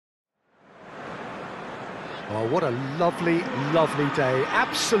Oh, what a lovely, lovely day.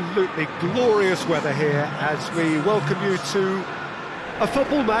 Absolutely glorious weather here as we welcome you to a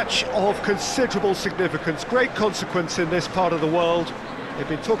football match of considerable significance, great consequence in this part of the world. They've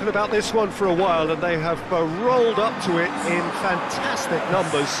been talking about this one for a while and they have rolled up to it in fantastic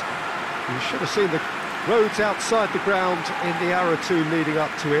numbers. You should have seen the roads outside the ground in the hour or two leading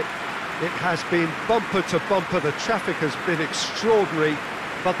up to it. It has been bumper to bumper, the traffic has been extraordinary.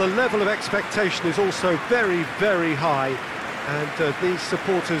 But the level of expectation is also very, very high. And these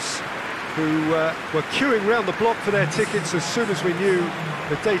supporters who were queuing round the block for their tickets as soon as we knew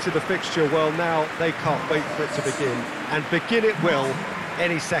the date of the fixture, well, now they can't wait for it to begin. And begin it will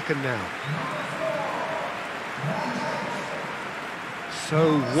any second now.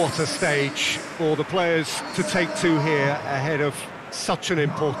 So what a stage for the players to take to here ahead of such an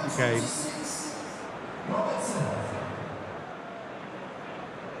important game.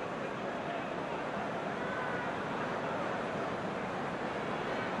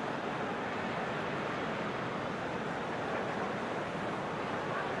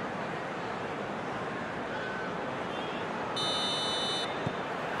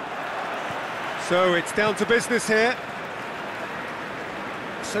 So it's down to business here.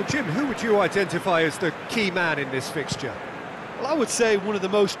 So Jim, who would you identify as the key man in this fixture? Well, I would say one of the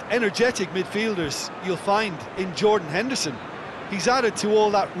most energetic midfielders you'll find in Jordan Henderson. He's added to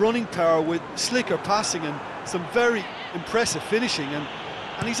all that running power with slicker passing and some very impressive finishing, and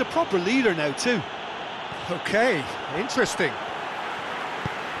he's a proper leader now too. Okay, interesting.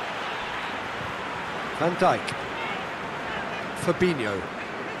 Van Dijk. Fabinho.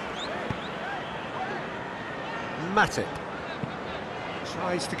 Matip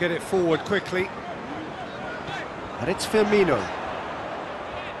tries to get it forward quickly, and it's Firmino.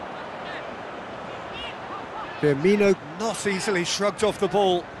 Firmino not easily shrugged off the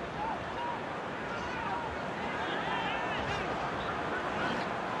ball.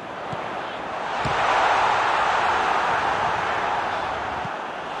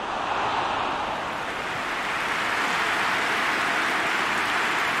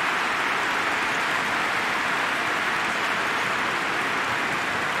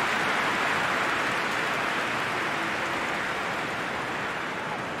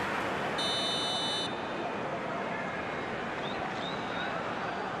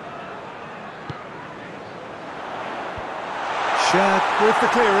 Shad with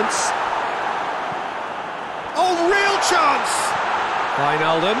the clearance. Oh, real chance!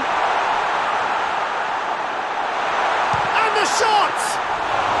 Wijnaldum. And the shot!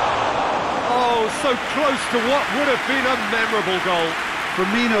 Oh, so close to what would have been a memorable goal.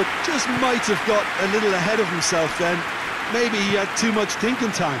 Firmino just might have got a little ahead of himself then. Maybe he had too much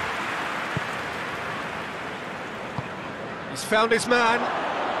thinking time. He's found his man.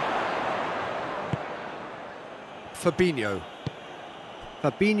 Fabinho.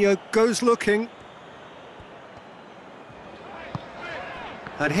 Fabinho goes looking.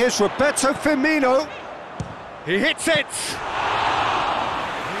 And here's Roberto Firmino. He hits it! He's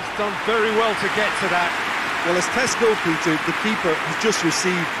done very well to get to that. Well, as tests go, Peter, the keeper has just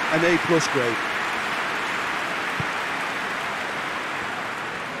received an A+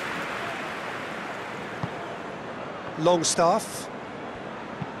 grade. Longstaff.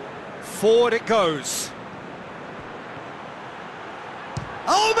 Forward it goes.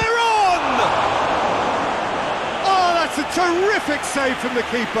 Almiron! Oh, that's a terrific save from the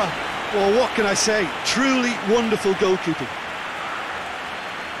keeper. Well, what can I say? Truly wonderful goalkeeping.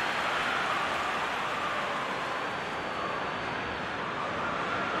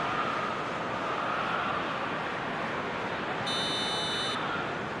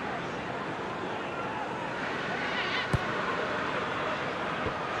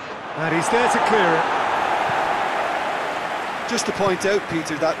 And he's there to clear it. Just to point out,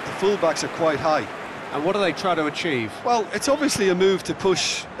 Peter, that the fullbacks are quite high. And what do they try to achieve? Well, it's obviously a move to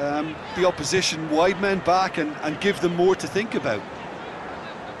push the opposition wide men back and give them more to think about.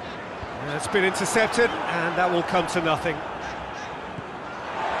 It's been intercepted, and that will come to nothing.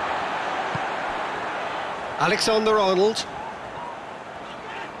 Alexander-Arnold.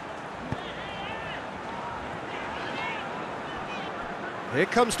 Here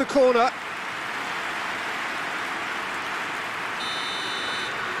comes the corner.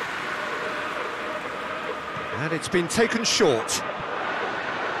 And it's been taken short.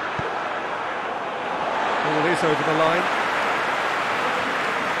 Ball is over the line.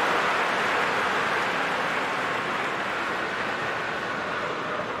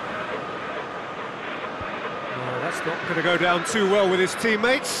 Oh, that's not going to go down too well with his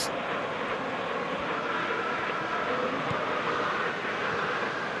teammates.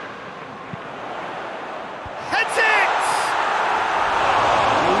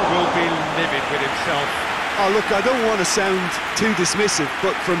 Oh, look, I don't want to sound too dismissive,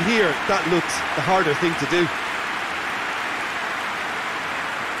 but from here, that looked the harder thing to do.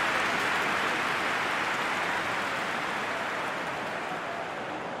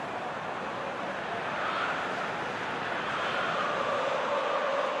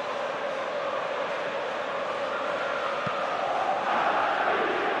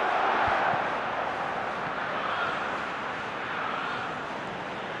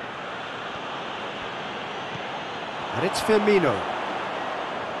 And it's Firmino.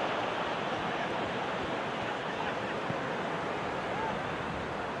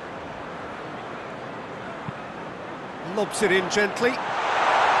 Lobs it in gently.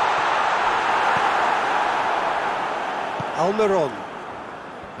 Almiron.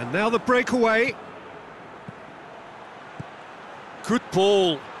 And now the breakaway. Good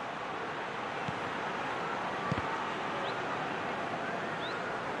ball.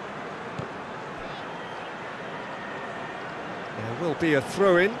 There will be a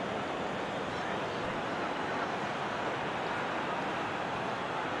throw-in.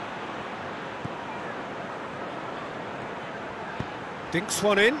 Dinks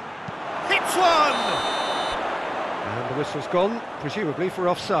one in. Hits one! And the whistle's gone, presumably for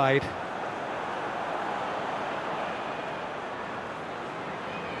offside.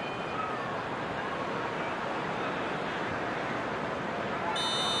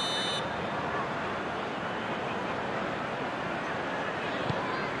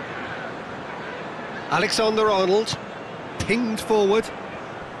 Alexander-Arnold, pinged forward.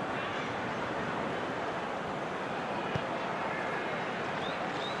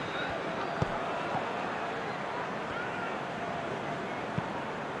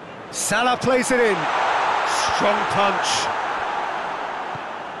 Salah plays it in. Strong punch.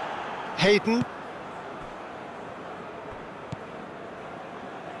 Hayden.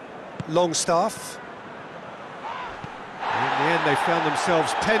 Longstaff. In the end, they found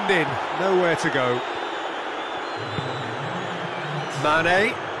themselves penned in, nowhere to go.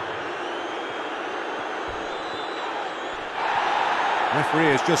 Mane.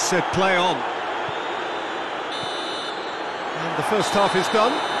 Referee has just said play on. And the first half is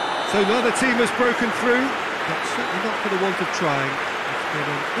done. So neither team has broken through, but certainly not for the want of trying. It's been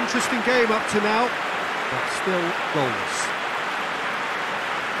an interesting game up to now, but still goals.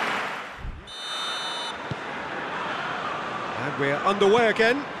 And we're underway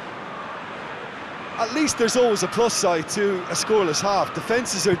again. At least there's always a plus side to a scoreless half.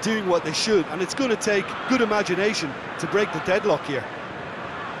 Defences are doing what they should, and it's going to take good imagination to break the deadlock here.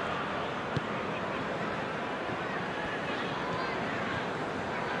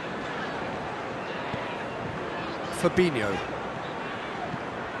 Fabinho.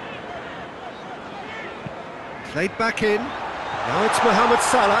 Played back in. Now it's Mohamed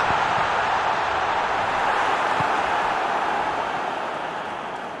Salah.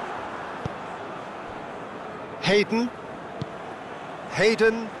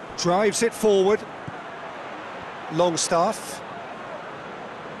 Hayden drives it forward. Longstaff.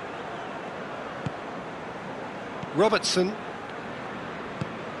 Robertson.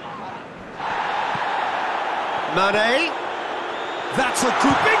 Mane. That's a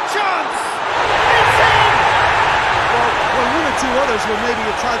good big chance! It's in! Well, one or two others were maybe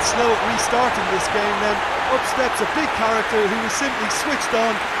a tad slow at restarting this game, then up steps a big character who was simply switched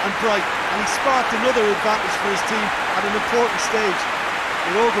on and bright, and he sparked another advantage for his team at an important stage.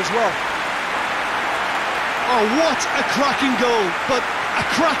 It augurs well. Oh, what a cracking goal, but a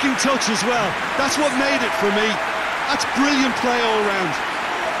cracking touch as well. That's what made it for me. That's brilliant play all round.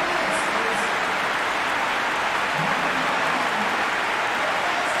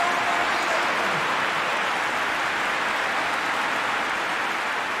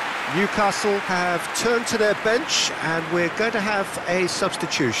 Newcastle have turned to their bench and we're going to have a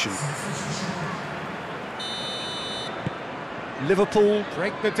substitution. Liverpool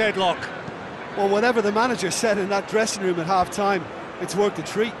break the deadlock. Well, whatever the manager said in that dressing room at half-time, it's worked a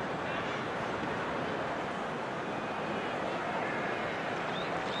treat.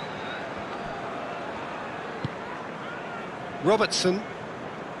 Robertson.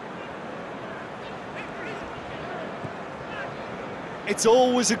 It's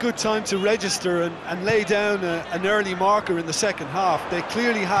always a good time to register and lay down an early marker in the second half. They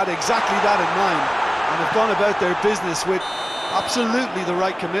clearly had exactly that in mind and have gone about their business with absolutely the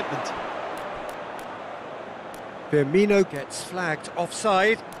right commitment. Firmino gets flagged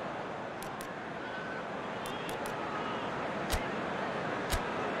offside.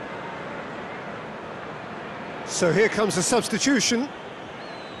 So here comes the substitution.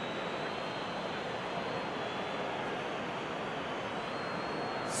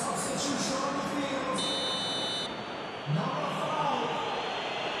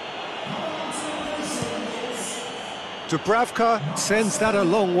 Dubravka sends that a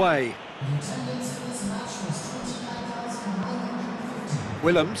long way.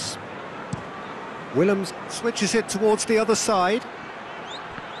 Willems switches it towards the other side.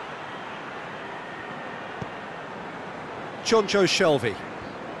 Jonjo Shelvey.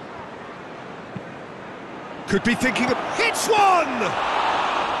 Could be thinking of... hits one!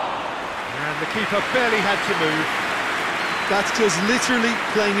 And the keeper barely had to move. That's just literally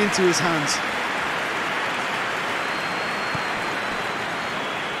playing into his hands.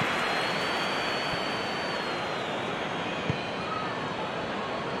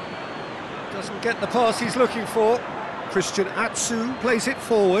 Doesn't get the pass he's looking for. Christian Atsu plays it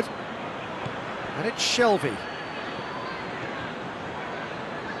forward. And it's Shelvey.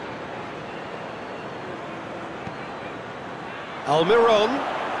 Almiron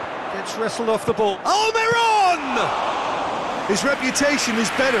gets wrestled off the ball. Almiron! His reputation is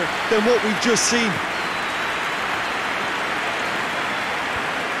better than what we've just seen.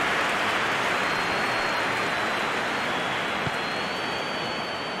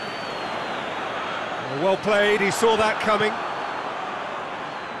 Well played, he saw that coming.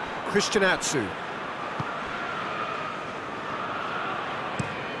 Christian Atsu.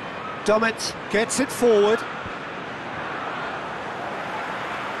 Dummett gets it forward.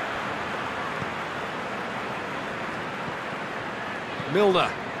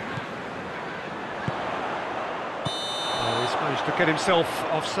 Milner. Oh, he's managed to get himself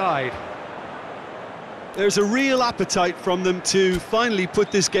offside. There's a real appetite from them to finally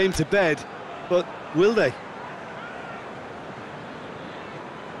put this game to bed, but will they?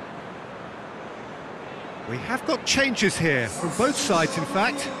 We have got changes here, from both sides in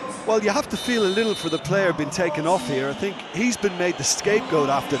fact. Well, you have to feel a little for the player being taken off here. I think he's been made the scapegoat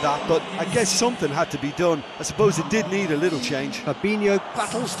after that, but I guess something had to be done. I suppose it did need a little change. Fabinho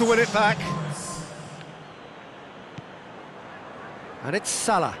battles to win it back. And it's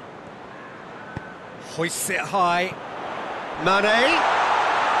Salah. Hoists it high. Mane.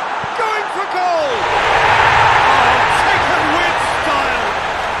 Going for goal! Oh, taken with style!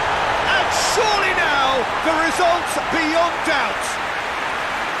 And surely now, the result's beyond doubt.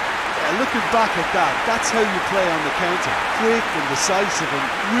 Looking back at that, that's how you play on the counter. Quick and decisive and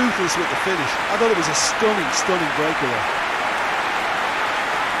ruthless with the finish. I thought it was a stunning, stunning breakaway.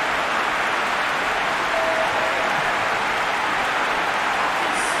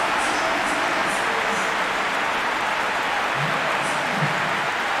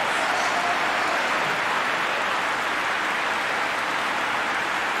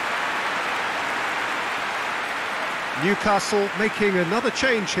 Newcastle making another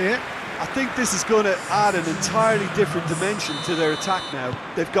change here. I think this is going to add an entirely different dimension to their attack now.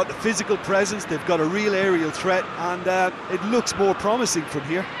 They've got the physical presence, they've got a real aerial threat, and it looks more promising from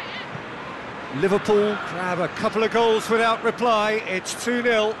here. Liverpool grab a couple of goals without reply. It's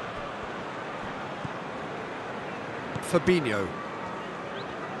 2-0. Fabinho.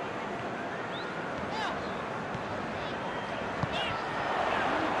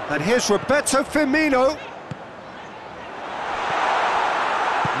 And here's Roberto Firmino.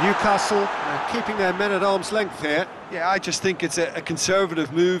 Newcastle keeping their men at arm's length here. Yeah, I just think it's a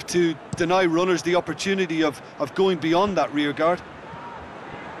conservative move to deny runners the opportunity of going beyond that rear guard.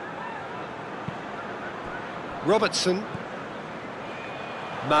 Robertson.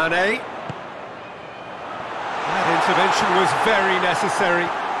 Mane. That intervention was very necessary.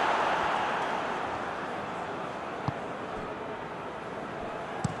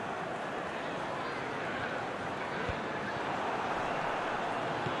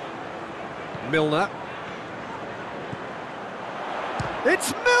 Milner.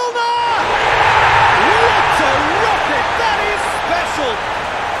 It's Milner! What a rocket! That is special!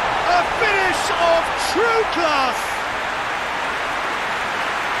 A finish of true class!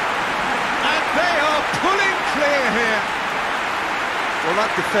 And they are pulling clear here. Well,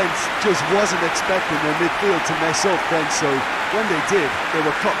 that defence just wasn't expecting their midfield to mess up then, so when they did, they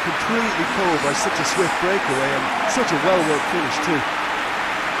were caught completely cold by such a swift breakaway and such a well-worked finish too.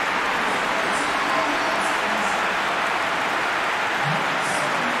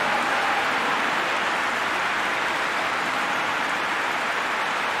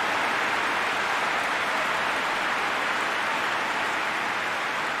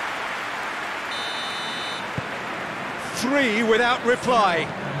 Three without reply.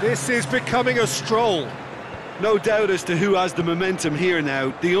 This is becoming a stroll. No doubt as to who has the momentum here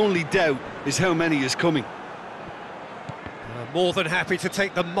now. The only doubt is how many is coming. More than happy to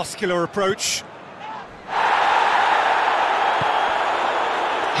take the muscular approach.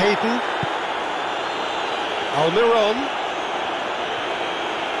 Hayden. Almiron.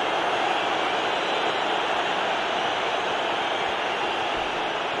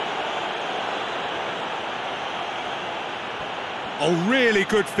 Oh, really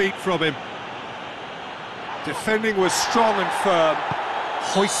good feet from him. Defending was strong and firm.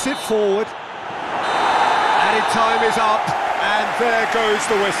 Hoists it forward. Added time is up, and there goes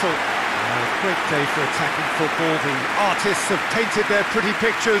the whistle. Great day for attacking football. The artists have painted their pretty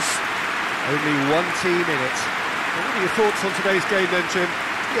pictures. Only one team in it. What are your thoughts on today's game then, Jim?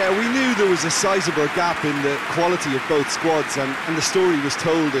 Yeah, we knew there was a sizable gap in the quality of both squads, and the story was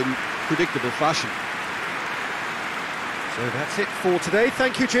told in predictable fashion. So that's it for today.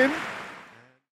 Thank you, Jim.